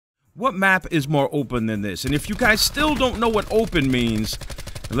What map is more open than this? And if you guys still don't know what open means,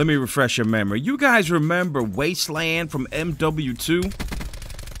 let me refresh your memory. You guys remember Wasteland from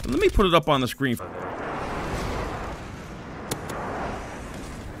MW2? Let me put it up on the screen.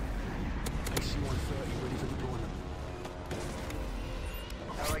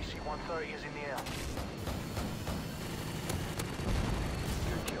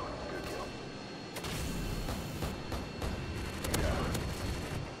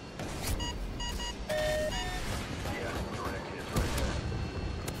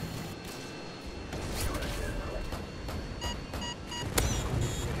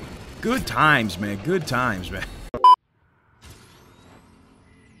 Good times, man. Good times, man.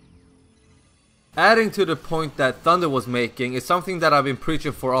 Adding to the point that Thunder was making is something that I've been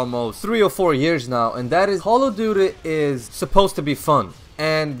preaching for almost 3 or 4 years now, and that is Call of Duty is supposed to be fun.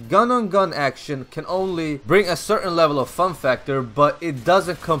 And gun-on-gun action can only bring a certain level of fun factor, but it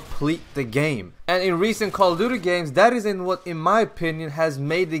doesn't complete the game. And in recent Call of Duty games, that is what, in my opinion, has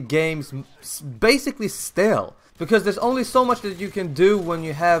made the games basically stale. Because there's only so much that you can do when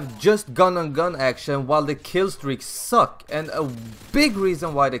you have just gun-on-gun action while the kill streaks suck. And a big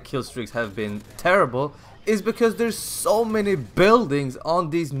reason why the kill streaks have been terrible is because there's so many buildings on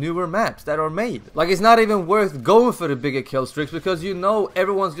these newer maps that are made. Like, it's not even worth going for the bigger kill streaks because you know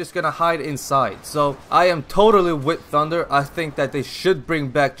everyone's just gonna hide inside. So I am totally with Thunder. I think that they should bring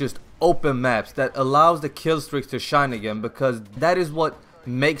back just open maps that allows the kill streaks to shine again, because that is what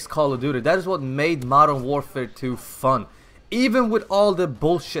makes Call of Duty. That is what made Modern Warfare 2 fun. Even with all the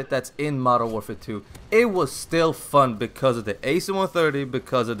bullshit that's in Modern Warfare 2, it was still fun because of the AC-130,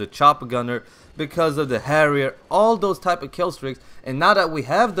 because of the Chopper Gunner, because of the Harrier, all those type of kill streaks. And now that we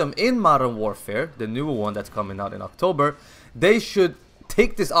have them in Modern Warfare, the newer one that's coming out in October, they should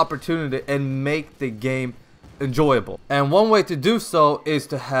take this opportunity and make the game enjoyable. And one way to do so is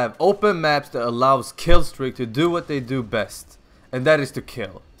to have open maps that allows kill streak to do what they do best, and that is to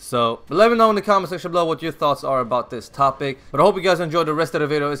kill. So let me know in the comment section below what your thoughts are about this topic. But I hope you guys enjoyed the rest of the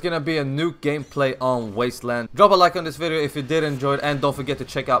video. It's gonna be a nuke gameplay on Wasteland. Drop a like on this video if you did enjoy it, and don't forget to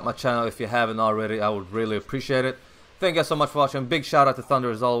check out my channel if you haven't already. I would really appreciate it. Thank you guys so much for watching. Big shout out to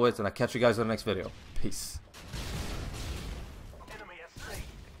Thunder as always, and I'll catch you guys in the next video. Peace.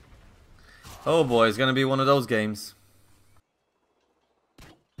 Oh boy, it's gonna be one of those games.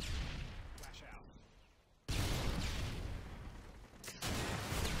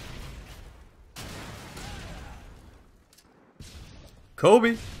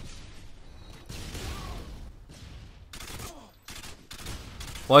 Kobe.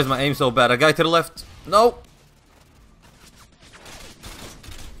 Why is my aim so bad? A guy to the left. No.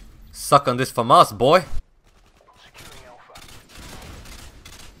 Suck on this FAMAS, boy.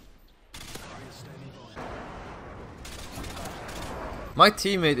 My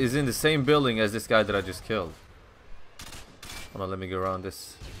teammate is in the same building as this guy that I just killed. Hold on, let me go around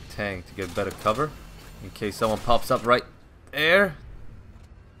this tank to get better cover in case someone pops up right there.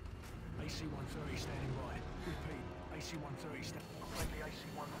 AC-130 standing by. Repeat, AC-130 standing by. The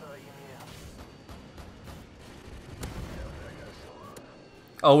AC-130 in the air.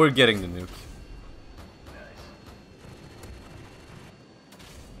 Oh, we're getting the nuke.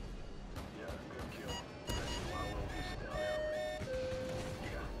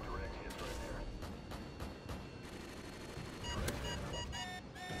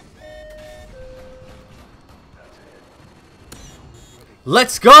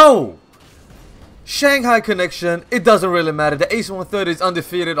 Let's go! Shanghai connection, it doesn't really matter. The AC-130 is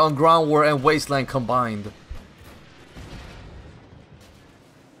undefeated on ground war and Wasteland combined.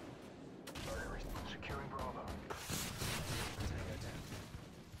 Securing Bravo.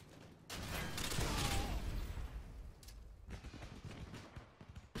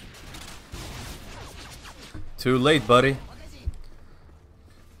 Too late, buddy.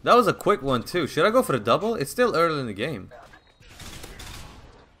 That was a quick one too. Should I go for the double? It's still early in the game.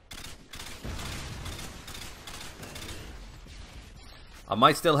 I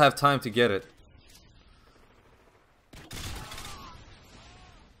might still have time to get it.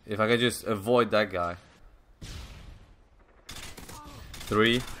 If I could just avoid that guy.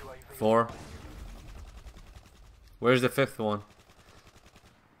 3, 4. Where's the fifth one?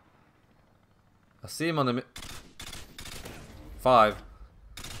 I see him on the 5.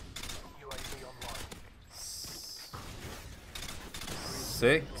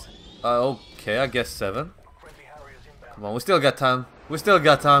 6. Okay, I guess 7. Come on, we still got time. We still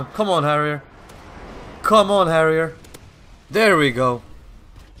got time. Come on, Harrier. Come on, Harrier. There we go.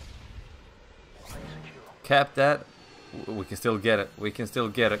 Cap that. We can still get it. We can still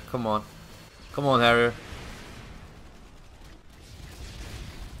get it. Come on. Come on, Harrier.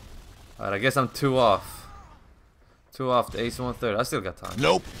 Alright, I guess I'm 2 off. 2 off the AC-130. I still got time.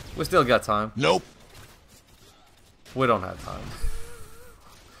 Nope. We still got time. Nope. We don't have time.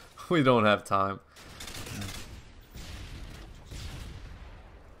 We don't have time.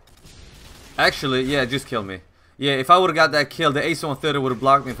 Actually, yeah, just kill me. Yeah, if I would have got that kill, the AC-130 would have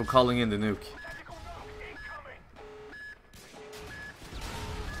blocked me from calling in the nuke.